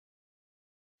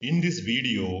In this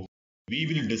video, we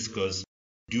will discuss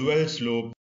dual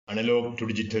slope analog to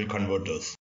digital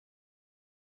converters.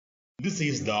 This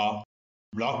is the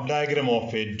block diagram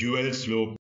of a dual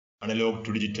slope analog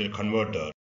to digital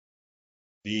converter.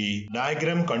 The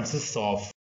diagram consists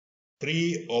of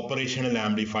three operational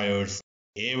amplifiers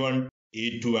A1,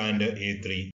 A2 and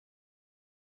A3.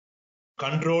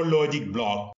 Control logic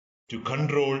block to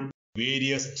control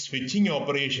various switching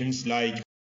operations like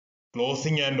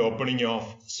closing and opening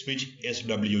of switch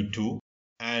SW2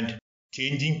 and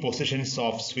changing positions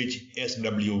of switch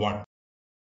SW1.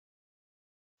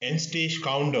 End-stage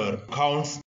counter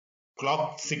counts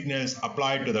clock signals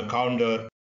applied to the counter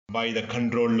by the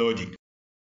control logic.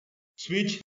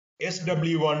 Switch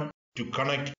SW1 to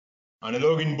connect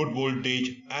analog input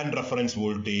voltage and reference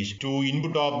voltage to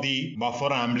input of the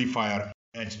buffer amplifier,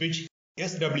 and switch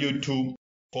SW2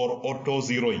 for auto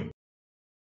zeroing.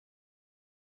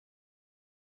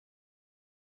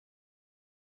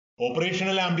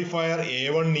 Operational amplifier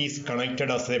A1 is connected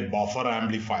as a buffer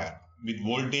amplifier with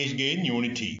voltage gain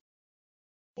unity.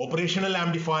 Operational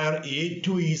amplifier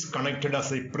A2 is connected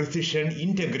as a precision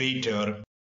integrator,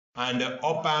 and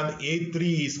op-amp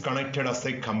A3 is connected as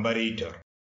a comparator.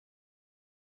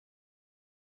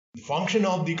 The function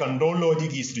of the control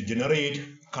logic is to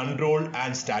generate control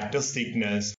and status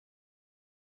signals.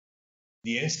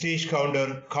 The end-stage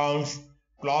counter counts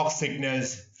clock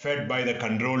signals fed by the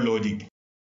control logic.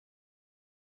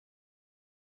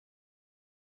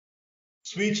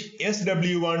 Switch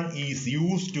SW1 is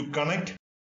used to connect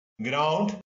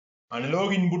ground,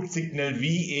 analog input signal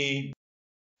VA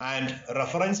and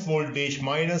reference voltage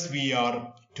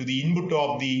 -VR to the input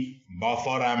of the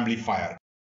buffer amplifier.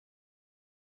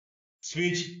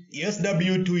 Switch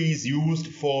SW2 is used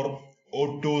for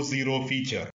auto zero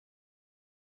feature.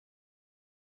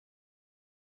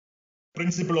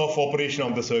 Principle of operation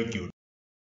of the circuit.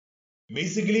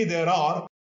 Basically, there are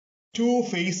two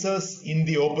phases in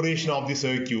the operation of the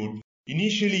circuit.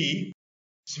 Initially,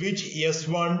 switch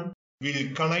S1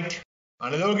 will connect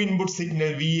analog input signal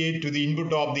VA to the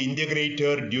input of the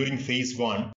integrator during phase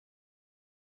 1.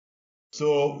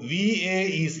 So VA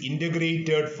is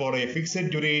integrated for a fixed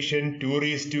duration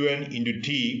 2⁻n into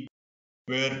T,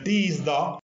 where T is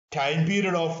the time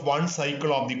period of one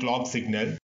cycle of the clock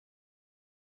signal.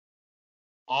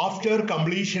 After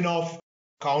completion of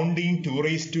counting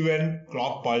 2⁻n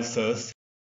clock pulses,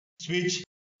 switch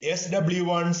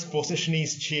SW1's position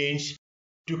is changed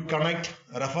to connect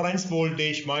reference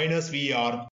voltage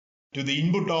 -VR to the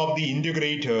input of the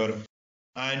integrator,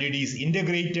 and it is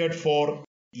integrated for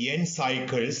n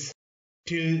cycles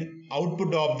till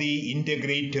output of the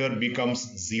integrator becomes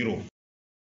 0.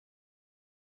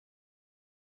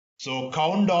 So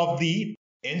count of the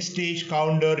end stage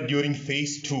counter during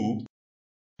phase 2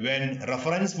 when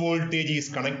reference voltage is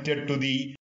connected to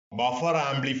the buffer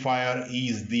amplifier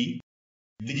is the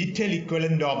digital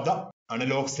equivalent of the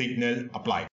analog signal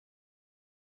applied.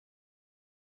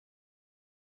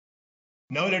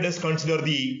 Now let us consider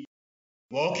the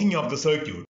working of the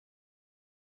circuit.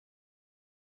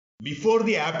 Before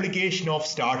the application of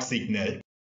start signal,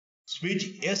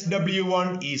 switch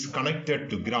SW1 is connected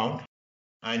to ground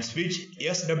and switch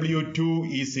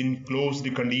SW2 is in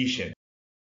closed condition.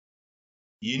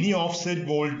 Any offset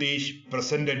voltage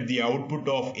present at the output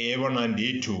of A1 and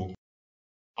A2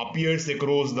 appears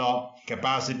across the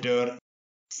capacitor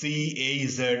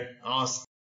CAZ as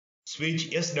switch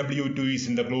SW2 is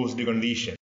in the closed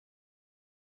condition.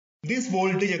 This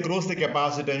voltage across the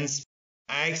capacitance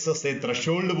acts as a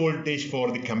threshold voltage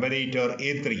for the comparator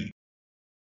A3.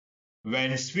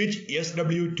 When switch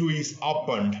SW2 is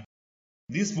opened,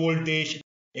 this voltage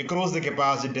across the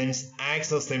capacitance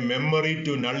acts as a memory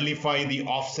to nullify the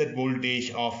offset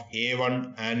voltage of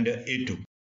A1 and A2.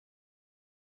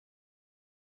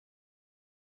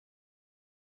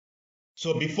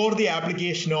 So before the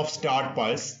application of start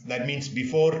pulse, that means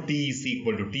before T is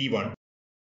equal to T1,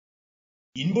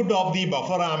 input of the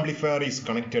buffer amplifier is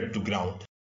connected to ground.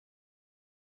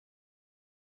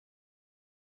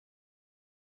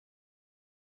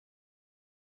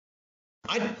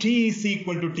 At T is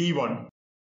equal to T1,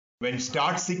 when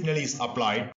start signal is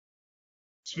applied,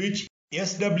 switch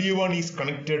SW1 is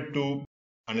connected to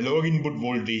analog input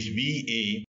voltage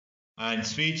VA and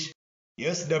switch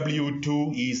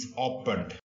SW2 is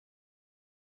opened.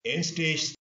 End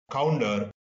stage counter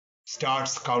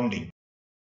starts counting.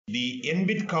 The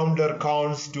n-bit counter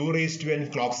counts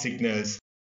 2⁻n clock signals,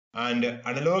 and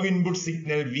analog input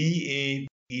signal VA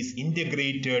is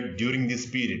integrated during this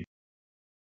period.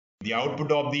 The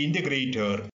output of the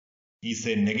integrator is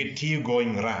a negative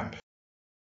going ramp.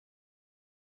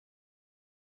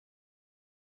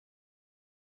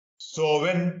 So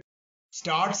when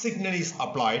start signal is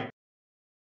applied,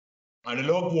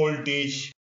 analog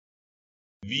voltage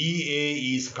VA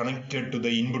is connected to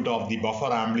the input of the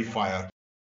buffer amplifier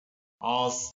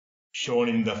as shown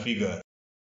in the figure.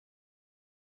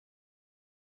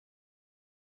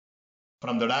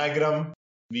 From the diagram,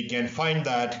 we can find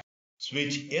that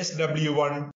switch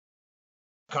SW1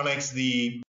 connects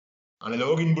the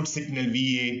analog input signal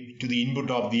VA to the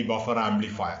input of the buffer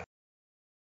amplifier.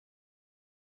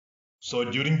 So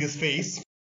during this phase,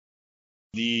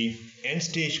 the end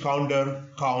stage counter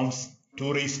counts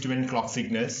 2⁻n clock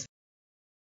signals.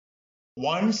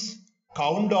 Once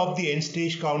count of the end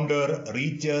stage counter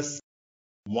reaches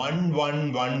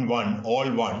 1111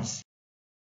 all ones,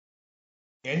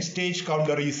 end stage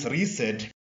counter is reset.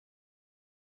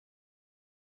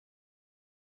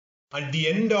 At the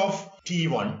end of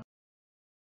T1,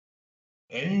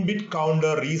 n bit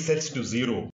counter resets to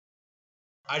 0.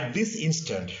 At this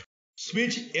instant,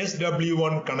 switch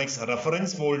SW1 connects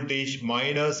reference voltage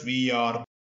minus VR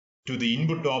to the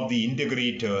input of the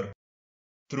integrator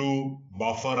through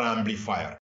buffer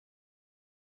amplifier.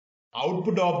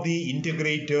 Output of the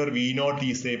integrator V0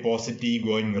 is a positive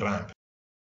going ramp.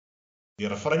 The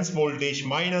reference voltage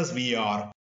minus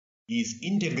VR is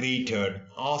integrated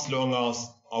as long as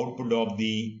output of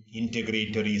the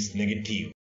integrator is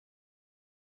negative.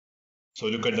 So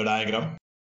look at the diagram.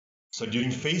 So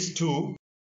during phase 2,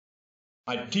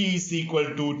 at t is equal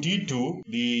to T2,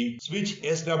 the switch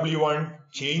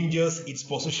SW1 changes its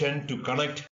position to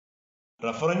connect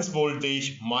reference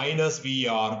voltage minus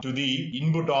VR to the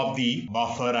input of the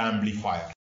buffer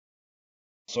amplifier.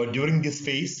 So during this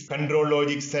phase, control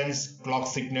logic sends clock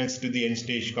signals to the end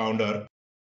stage counter.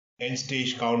 End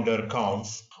stage counter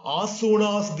counts. As soon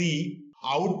as the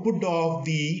output of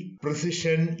the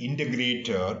precision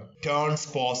integrator turns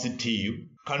positive,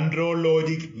 control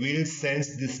logic will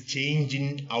sense this change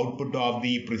in output of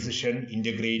the precision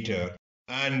integrator,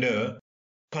 and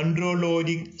control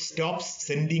logic stops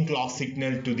sending clock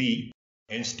signal to the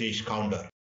end stage counter,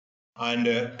 and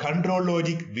control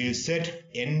logic will set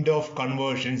end of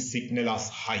conversion signal as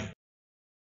high.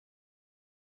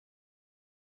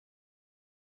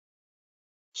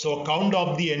 So count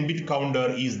of the n-bit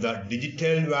counter is the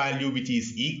digital value which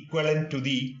is equivalent to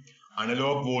the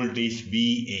analog voltage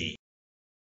VA.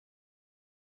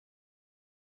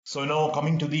 So now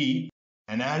coming to the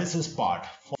analysis part.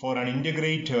 For an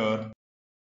integrator,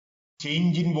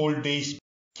 change in voltage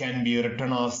can be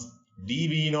written as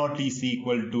dV0 is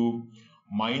equal to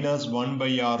minus 1 by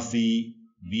RC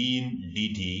V in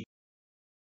dt.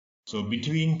 So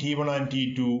between T1 and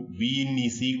T2, V in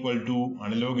is equal to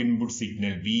analog input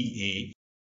signal VA.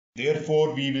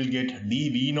 Therefore, we will get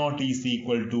dV0 is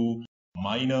equal to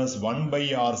minus 1 by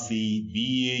RC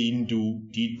VA into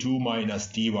T2 minus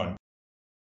T1.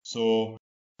 So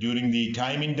during the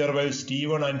time intervals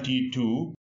T1 and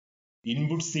T2,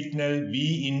 input signal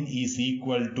V in is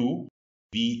equal to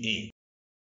VA.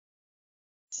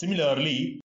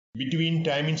 Similarly, between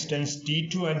time instants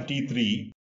T2 and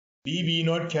T3,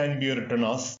 dV0 can be written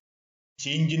as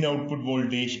change in output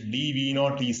voltage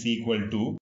dV0 is equal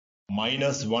to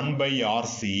minus 1 by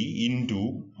RC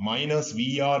into minus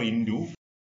VR into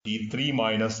T3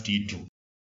 minus T2.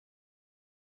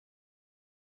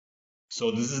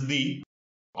 So this is the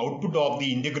output of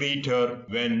the integrator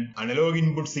when analog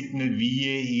input signal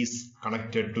VA is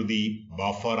connected to the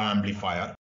buffer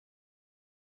amplifier.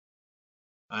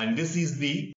 And this is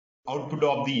the output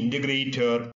of the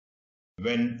integrator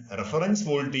when reference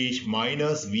voltage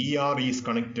minus VR is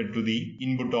connected to the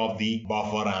input of the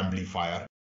buffer amplifier.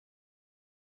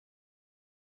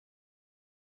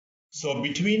 So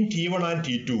between T1 and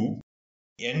T2,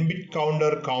 n-bit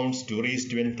counter counts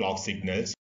 2⁻n clock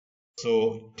signals.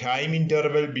 So time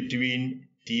interval between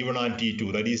T1 and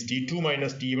T2, that is T2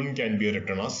 minus T1, can be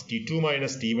written as T2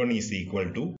 minus T1 is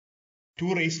equal to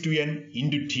 2⁻n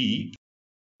into T,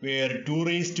 where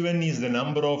 2⁻n is the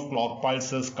number of clock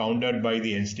pulses counted by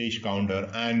the end stage counter,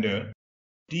 and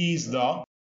T is the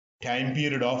time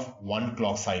period of one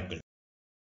clock cycle.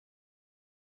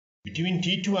 Between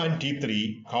T2 and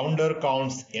T3, counter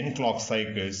counts n clock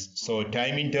cycles, so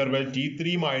time interval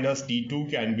T3 minus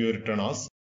T2 can be written as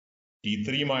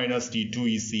T3 minus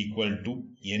T2 is equal to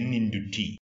n into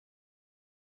T.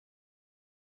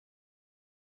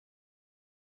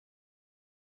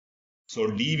 So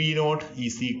dV0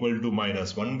 is equal to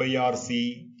minus 1 by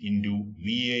RC into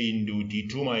VA into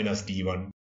T2 minus T1.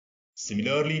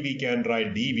 Similarly, we can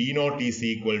write dV0 is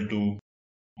equal to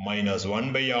minus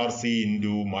 1 by RC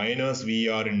into minus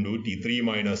VR into T3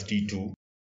 minus T2.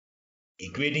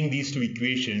 Equating these two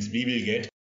equations, we will get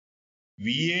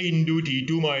VA into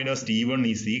T2 minus T1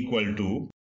 is equal to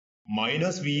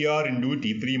minus VR into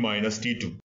T3 minus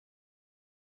T2.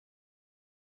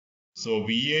 So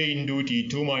VA into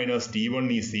T2 minus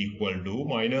T1 is equal to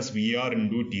minus VR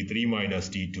into T3 minus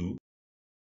T2.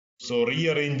 So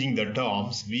rearranging the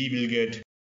terms, we will get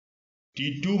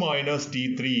T2 minus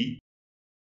T3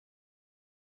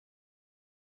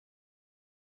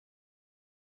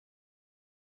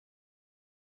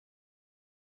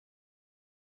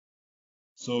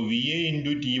 So VA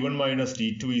into T1 minus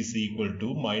T2 is equal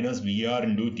to minus VR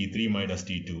into T3 minus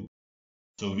T2.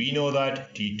 So we know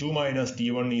that T2 minus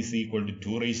T1 is equal to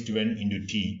 2 raised to n into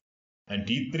T, and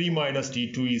T3 minus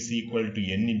T2 is equal to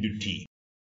n into T.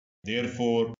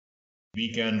 Therefore, we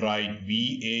can write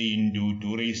VA into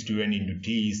 2 raised to n into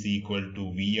T is equal to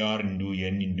VR into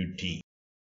n into T.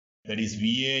 That is,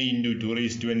 VA into 2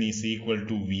 raised to n is equal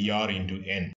to VR into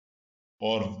n,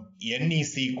 or n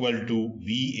is equal to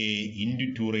VA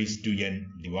into 2 raised to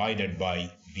n divided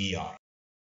by VR.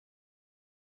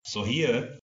 So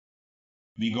here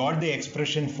we got the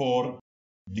expression for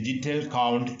digital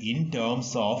count in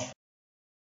terms of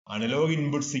analog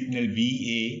input signal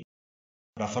VA,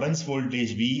 reference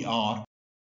voltage VR,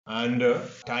 and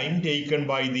time taken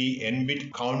by the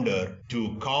n-bit counter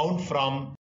to count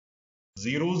from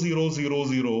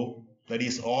 0000, that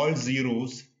is all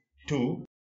zeros, to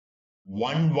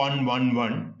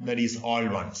 1111, that is all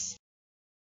ones.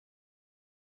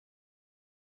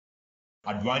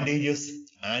 Advantages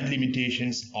and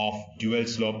limitations of dual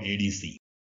slope ADC.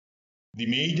 The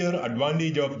major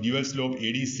advantage of dual slope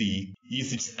ADC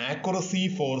is its accuracy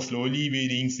for slowly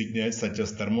varying signals such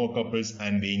as thermocouples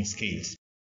and weighing scales.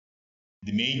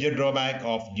 The major drawback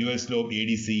of dual slope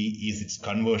ADC is its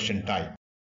conversion time.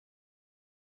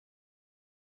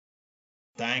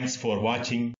 Thanks for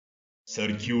watching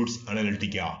Circuits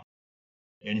Analytica.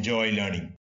 Enjoy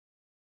learning.